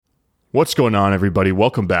What's going on, everybody?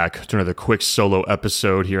 Welcome back to another quick solo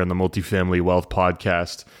episode here on the Multifamily Wealth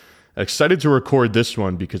Podcast. Excited to record this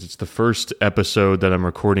one because it's the first episode that I'm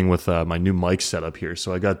recording with my new mic setup here.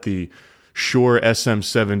 So I got the Shure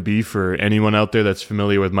SM7B for anyone out there that's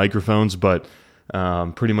familiar with microphones, but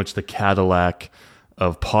pretty much the Cadillac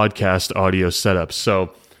of podcast audio setups.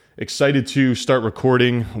 So excited to start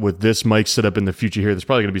recording with this mic setup in the future here. There's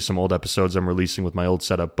probably going to be some old episodes I'm releasing with my old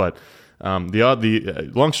setup, but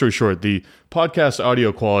the long story short, the podcast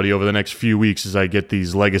audio quality over the next few weeks as I get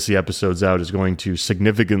these legacy episodes out is going to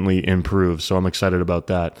significantly improve. So I'm excited about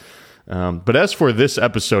that. But as for this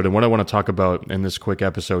episode and what I want to talk about in this quick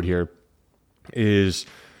episode here is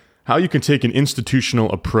how you can take an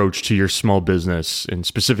institutional approach to your small business and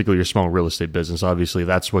specifically your small real estate business. Obviously,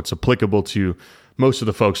 that's what's applicable to most of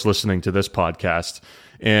the folks listening to this podcast.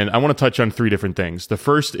 And I want to touch on three different things. The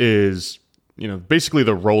first is basically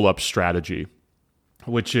the roll-up strategy,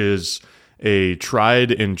 which is a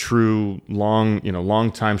tried and true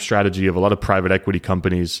long time strategy of a lot of private equity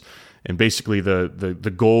companies. And basically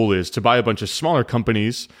the goal is to buy a bunch of smaller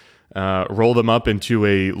companies, roll them up into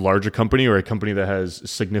a larger company or a company that has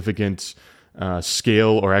significant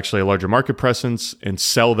scale or actually a larger market presence and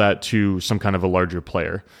sell that to some kind of a larger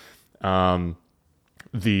player.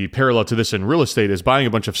 The parallel to this in real estate is buying a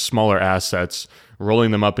bunch of smaller assets,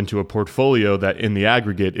 rolling them up into a portfolio that in the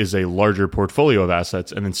aggregate is a larger portfolio of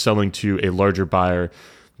assets, and then selling to a larger buyer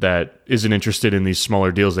that isn't interested in these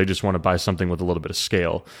smaller deals. They just want to buy something with a little bit of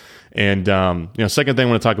scale. And second thing I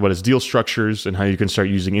want to talk about is deal structures and how you can start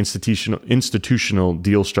using institutional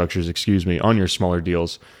deal structures, on your smaller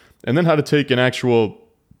deals. And then how to take an actual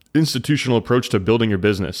institutional approach to building your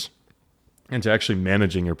business and to actually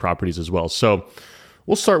managing your properties as well. So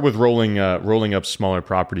we'll start with rolling up smaller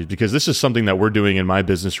properties because this is something that we're doing in my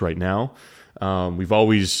business right now. We've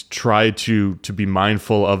always tried to be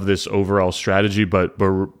mindful of this overall strategy, but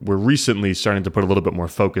we're recently starting to put a little bit more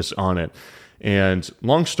focus on it. And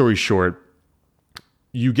long story short,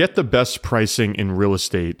 you get the best pricing in real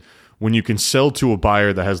estate when you can sell to a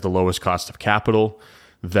buyer that has the lowest cost of capital,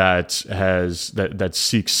 that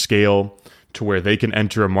seeks scale, to where they can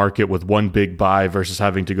enter a market with one big buy versus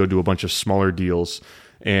having to go do a bunch of smaller deals.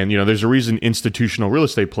 And, there's a reason institutional real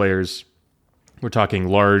estate players, we're talking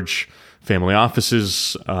large family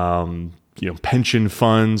offices, pension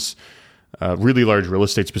funds, really large real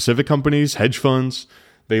estate specific companies, hedge funds,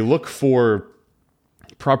 they look for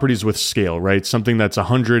properties with scale, right? Something that's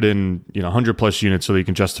 100 plus units so that you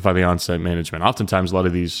can justify the on-site management. Oftentimes, a lot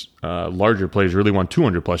of these larger players really want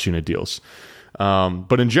 200 plus unit deals.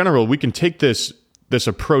 But in general, we can take this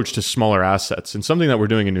approach to smaller assets. And something that we're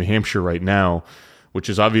doing in New Hampshire right now, which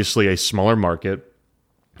is obviously a smaller market.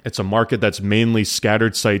 It's a market that's mainly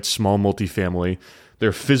scattered site, small multifamily.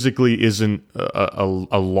 There physically isn't a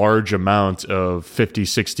large amount of 50,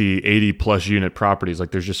 60, 80 plus unit properties. Like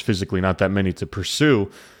there's just physically not that many to pursue.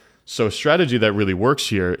 So a strategy that really works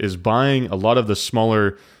here is buying a lot of the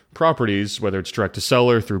smaller properties, whether it's direct to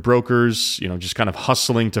seller, through brokers, just kind of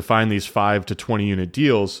hustling to find these 5 to 20 unit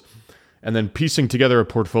deals, and then piecing together a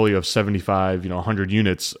portfolio of 75, 100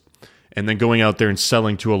 units, and then going out there and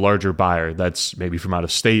selling to a larger buyer that's maybe from out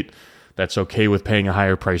of state, that's okay with paying a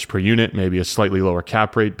higher price per unit, maybe a slightly lower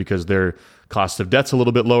cap rate because their cost of debt's a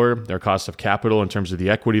little bit lower, their cost of capital in terms of the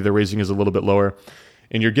equity they're raising is a little bit lower,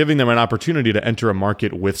 and you're giving them an opportunity to enter a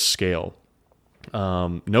market with scale.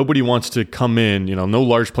 Nobody wants to come in, no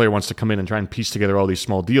large player wants to come in and try and piece together all these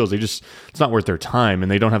small deals. It's not worth their time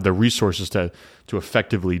and they don't have the resources to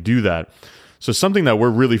effectively do that. So something that we're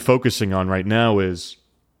really focusing on right now is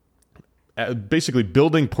basically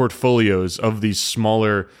building portfolios of these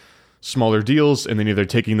smaller deals and then either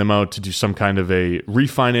taking them out to do some kind of a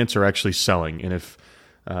refinance or actually selling. And if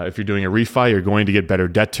you're doing a refi, you're going to get better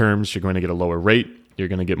debt terms, you're going to get a lower rate, you're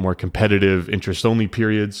going to get more competitive interest-only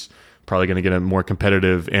periods, probably going to get a more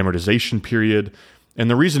competitive amortization period. And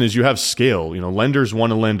the reason is you have scale. Lenders want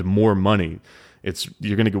to lend more money.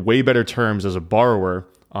 You're going to get way better terms as a borrower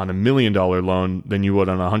on $1 million loan than you would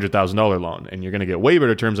on a $100,000 loan. And you're going to get way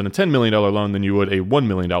better terms on a $10 million loan than you would a $1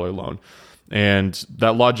 million loan. And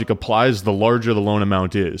that logic applies the larger the loan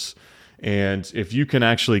amount is. And if you can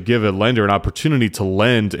actually give a lender an opportunity to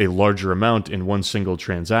lend a larger amount in one single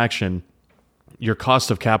transaction, your cost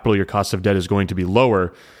of capital, your cost of debt is going to be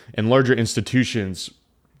lower. And larger institutions,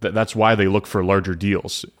 that's why they look for larger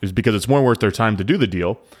deals, is because it's more worth their time to do the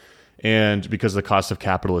deal and because the cost of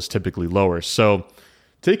capital is typically lower. So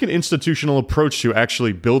take an institutional approach to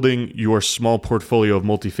actually building your small portfolio of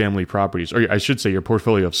multifamily properties, or I should say your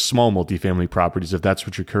portfolio of small multifamily properties if that's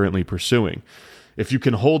what you're currently pursuing. If you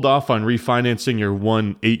can hold off on refinancing your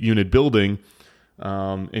 1 8-unit building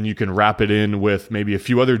and you can wrap it in with maybe a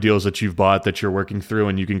few other deals that you've bought that you're working through,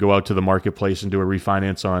 and you can go out to the marketplace and do a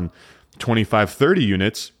refinance on 25, 30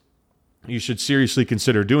 units, you should seriously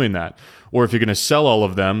consider doing that. Or if you're going to sell all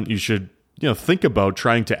of them, you should think about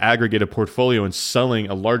trying to aggregate a portfolio and selling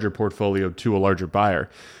a larger portfolio to a larger buyer.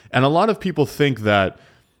 And a lot of people think that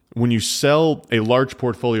when you sell a large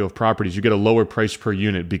portfolio of properties, you get a lower price per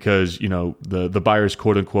unit because, the buyer's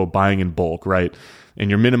quote unquote buying in bulk, right? And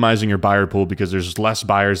you're minimizing your buyer pool because there's less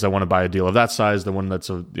buyers that want to buy a deal of that size than one that's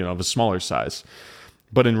of a smaller size.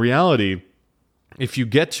 But in reality, if you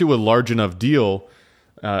get to a large enough deal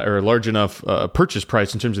or a large enough purchase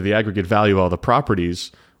price in terms of the aggregate value of all the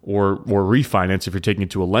properties, or refinance if you're taking it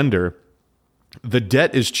to a lender, the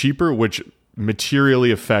debt is cheaper, which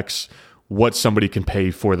materially affects what somebody can pay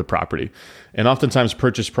for the property. And oftentimes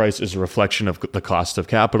purchase price is a reflection of the cost of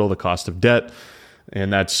capital, the cost of debt.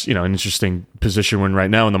 And that's, an interesting position we're in right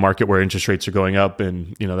now in the market where interest rates are going up.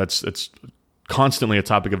 And, that's constantly a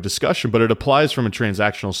topic of discussion, but it applies from a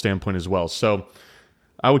transactional standpoint as well. So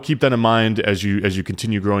I would keep that in mind as you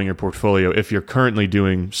continue growing your portfolio if you're currently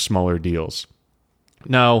doing smaller deals.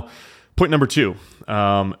 Now, point number 2,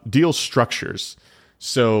 deal structures.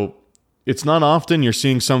 So it's not often you're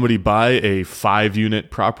seeing somebody buy a 5-unit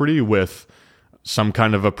property with some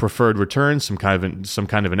kind of a preferred return, some kind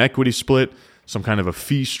of an equity split, some kind of a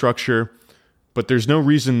fee structure. But there's no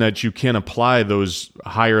reason that you can't apply those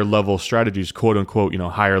higher level strategies, quote unquote,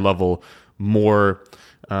 higher level, more,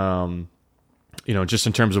 just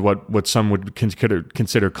in terms of what some would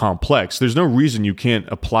consider complex. There's no reason you can't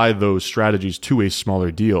apply those strategies to a smaller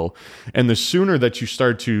deal. And the sooner that you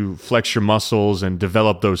start to flex your muscles and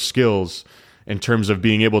develop those skills in terms of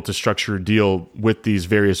being able to structure a deal with these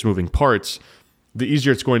various moving parts, the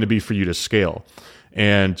easier it's going to be for you to scale.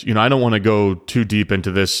 And, I don't want to go too deep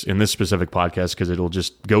into this in this specific podcast because it'll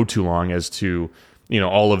just go too long as to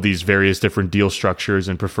all of these various different deal structures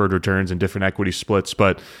and preferred returns and different equity splits.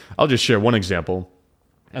 But I'll just share one example.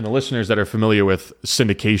 And the listeners that are familiar with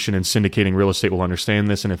syndication and syndicating real estate will understand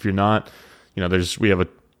this. And if you're not, we have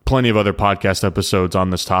plenty of other podcast episodes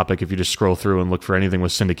on this topic. If you just scroll through and look for anything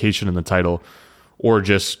with syndication in the title, or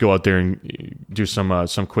just go out there and do some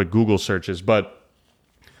quick Google searches. But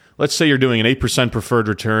let's say you're doing an 8% preferred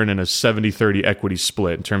return and a 70-30 equity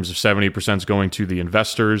split in terms of 70% is going to the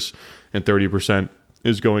investors and 30%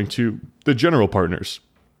 is going to the general partners.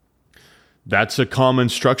 That's a common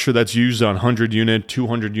structure that's used on 100-unit,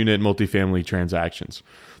 200-unit multifamily transactions.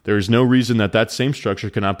 There is no reason that same structure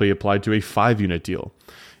cannot be applied to a 5-unit deal.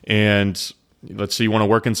 And let's say you want to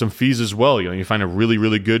work in some fees as well. You find a really,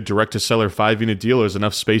 really good direct-to-seller 5-unit deal. There's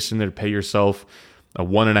enough space in there to pay yourself a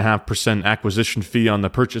 1.5% acquisition fee on the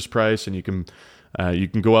purchase price, and you can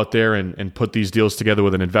go out there and put these deals together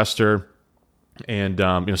with an investor. And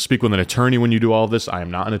speak with an attorney when you do all of this. I am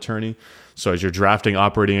not an attorney. So as you're drafting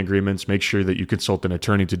operating agreements, make sure that you consult an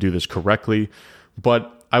attorney to do this correctly.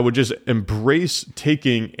 But I would just embrace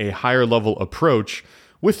taking a higher level approach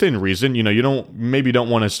within reason. You don't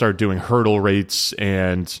want to start doing hurdle rates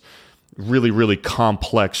and really, really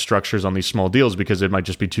complex structures on these small deals because it might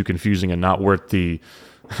just be too confusing and not worth the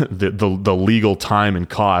legal time and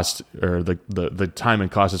cost, or the time and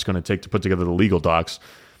cost it's going to take to put together the legal docs.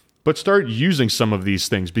 But start using some of these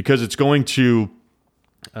things because it's going to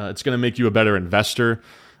make you a better investor.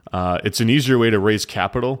 It's an easier way to raise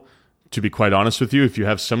capital, to be quite honest with you, if you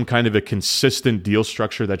have some kind of a consistent deal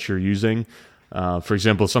structure that you're using. For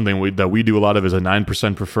example, something that we do a lot of is a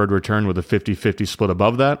 9% preferred return with a 50-50 split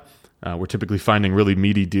above that. We're typically finding really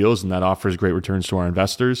meaty deals, and that offers great returns to our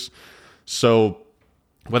investors. So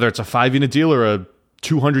whether it's a 5-unit deal or a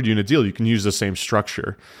 200-unit deal, you can use the same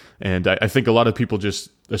structure. And I think a lot of people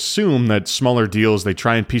just assume that smaller deals, they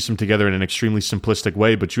try and piece them together in an extremely simplistic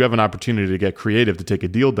way, but you have an opportunity to get creative to take a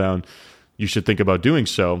deal down. You should think about doing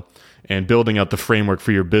so and building out the framework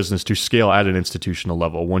for your business to scale at an institutional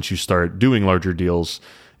level once you start doing larger deals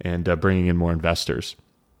and bringing in more investors.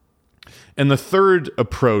 And the third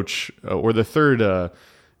approach, or the third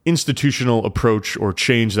institutional approach or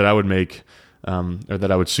change that I would make, or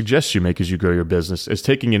that I would suggest you make as you grow your business, is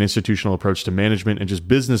taking an institutional approach to management and just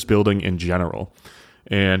business building in general.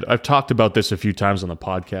 And I've talked about this a few times on the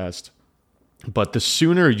podcast, but the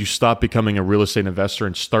sooner you stop becoming a real estate investor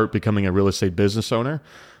and start becoming a real estate business owner,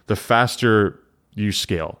 the faster you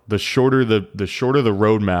scale. The shorter the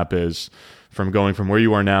roadmap is from going from where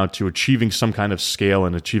you are now to achieving some kind of scale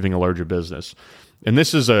and achieving a larger business. And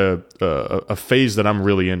this is a phase that I'm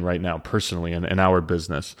really in right now, personally, in our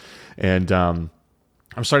business. And I'm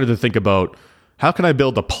starting to think about how can I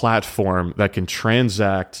build a platform that can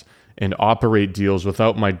transact and operate deals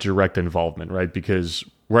without my direct involvement, right? Because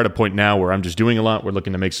we're at a point now where I'm just doing a lot. We're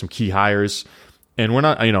looking to make some key hires. And we're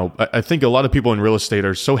not, I think a lot of people in real estate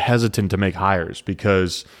are so hesitant to make hires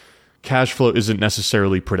because cash flow isn't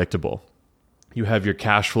necessarily predictable. You have your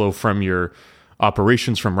cash flow from your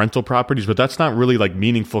operations from rental properties, but that's not really like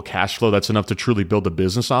meaningful cash flow that's enough to truly build a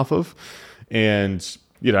business off of. And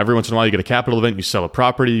every once in a while you get a capital event, you sell a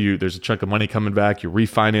property, there's a chunk of money coming back, you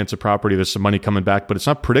refinance a property, there's some money coming back, but it's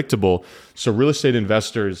not predictable. So real estate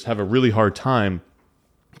investors have a really hard time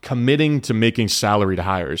committing to making salaried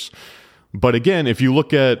hires. But again, if you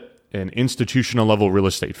look at an institutional level real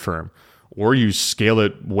estate firm, or you scale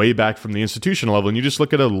it way back from the institutional level and you just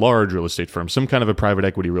look at a large real estate firm, some kind of a private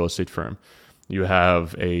equity real estate firm, you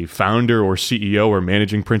have a founder or CEO or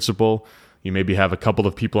managing principal. You maybe have a couple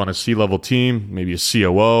of people on a C-level team, maybe a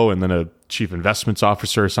COO and then a chief investments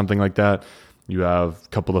officer or something like that. You have a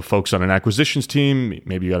couple of folks on an acquisitions team.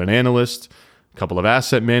 Maybe you got an analyst, a couple of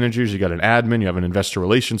asset managers. You got an admin. You have an investor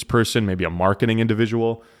relations person, maybe a marketing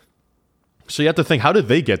individual. So you have to think, how did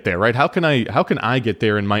they get there, right? How can I get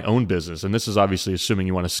there in my own business? And this is obviously assuming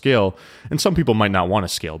you want to scale. And some people might not want to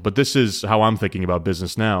scale, but this is how I'm thinking about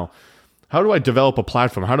business now. How do I develop a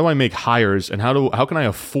platform? How do I make hires? And how can I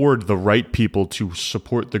afford the right people to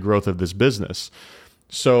support the growth of this business?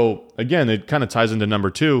 So again, it kind of ties into number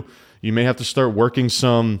 2. You may have to start working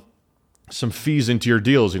some fees into your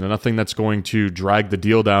deals. Nothing that's going to drag the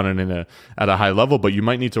deal down and at a high level, but you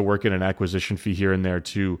might need to work in an acquisition fee here and there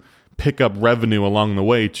to pick up revenue along the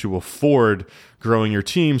way to afford growing your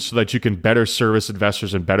team so that you can better service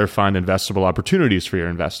investors and better find investable opportunities for your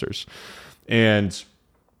investors. And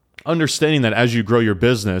understanding that as you grow your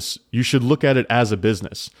business, you should look at it as a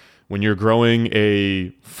business. When you're growing a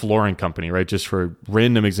flooring company, right? Just for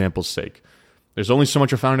random example's sake, there's only so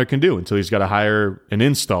much a founder can do until he's got to hire an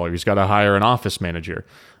installer. He's got to hire an office manager.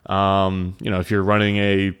 If you're running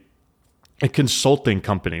a consulting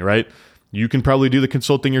company, right? You can probably do the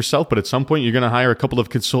consulting yourself, but at some point you're going to hire a couple of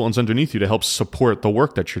consultants underneath you to help support the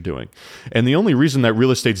work that you're doing. And the only reason that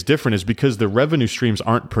real estate's different is because the revenue streams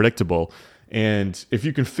aren't predictable. And if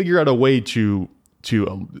you can figure out a way to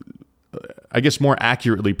more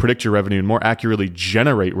accurately predict your revenue and more accurately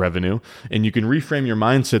generate revenue, and you can reframe your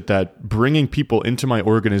mindset that bringing people into my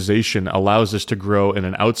organization allows us to grow in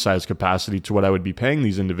an outsized capacity to what I would be paying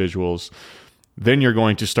these individuals, then you're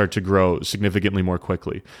going to start to grow significantly more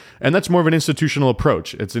quickly. And that's more of an institutional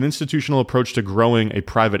approach. It's an institutional approach to growing a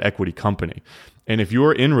private equity company. And if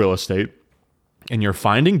you're in real estate and you're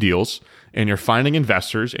finding deals and you're finding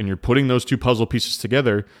investors and you're putting those two puzzle pieces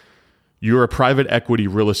together, you're a private equity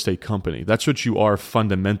real estate company. That's what you are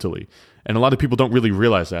fundamentally. And a lot of people don't really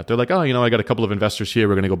realize that. They're like, I got a couple of investors here.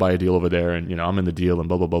 We're going to go buy a deal over there. And, I'm in the deal and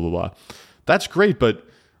blah, blah, blah, blah, blah. That's great. But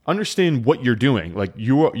understand what you're doing. Like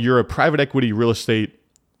you're a private equity real estate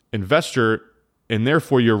investor, and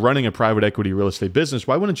therefore you're running a private equity real estate business.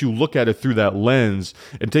 Why wouldn't you look at it through that lens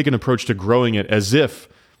and take an approach to growing it as if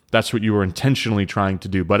that's what you were intentionally trying to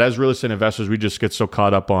do? But as real estate investors, we just get so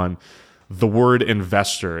caught up on the word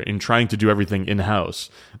investor and trying to do everything in-house.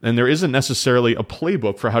 And there isn't necessarily a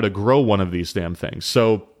playbook for how to grow one of these damn things.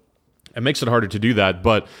 So it makes it harder to do that,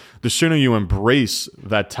 but the sooner you embrace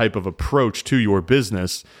that type of approach to your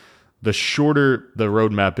business, the shorter the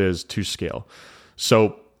roadmap is to scale.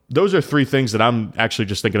 So those are 3 things that I'm actually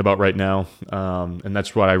just thinking about right now, and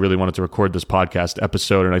that's why I really wanted to record this podcast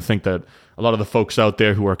episode. And I think that a lot of the folks out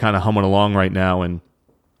there who are kind of humming along right now and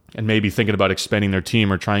maybe thinking about expanding their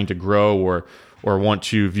team or trying to grow or want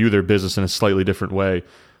to view their business in a slightly different way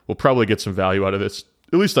will probably get some value out of this.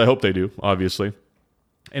 At least I hope they do, obviously.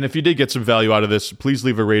 And if you did get some value out of this, please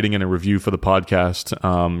leave a rating and a review for the podcast.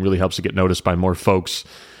 Really helps to get noticed by more folks.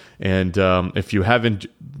 And if you haven't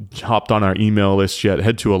hopped on our email list yet,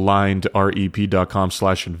 head to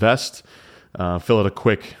alignedrep.com/invest. Fill out a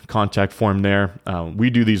quick contact form there. We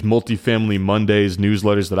do these multifamily Mondays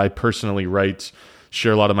newsletters that I personally write,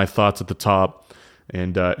 share a lot of my thoughts at the top,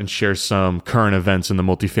 and share some current events in the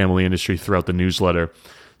multifamily industry throughout the newsletter.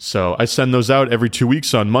 So I send those out every 2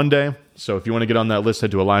 weeks on Monday. So if you want to get on that list,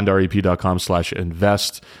 head to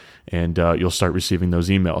alignedrep.com/invest, and you'll start receiving those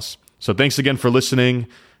emails. So thanks again for listening,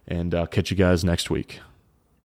 and I'll catch you guys next week.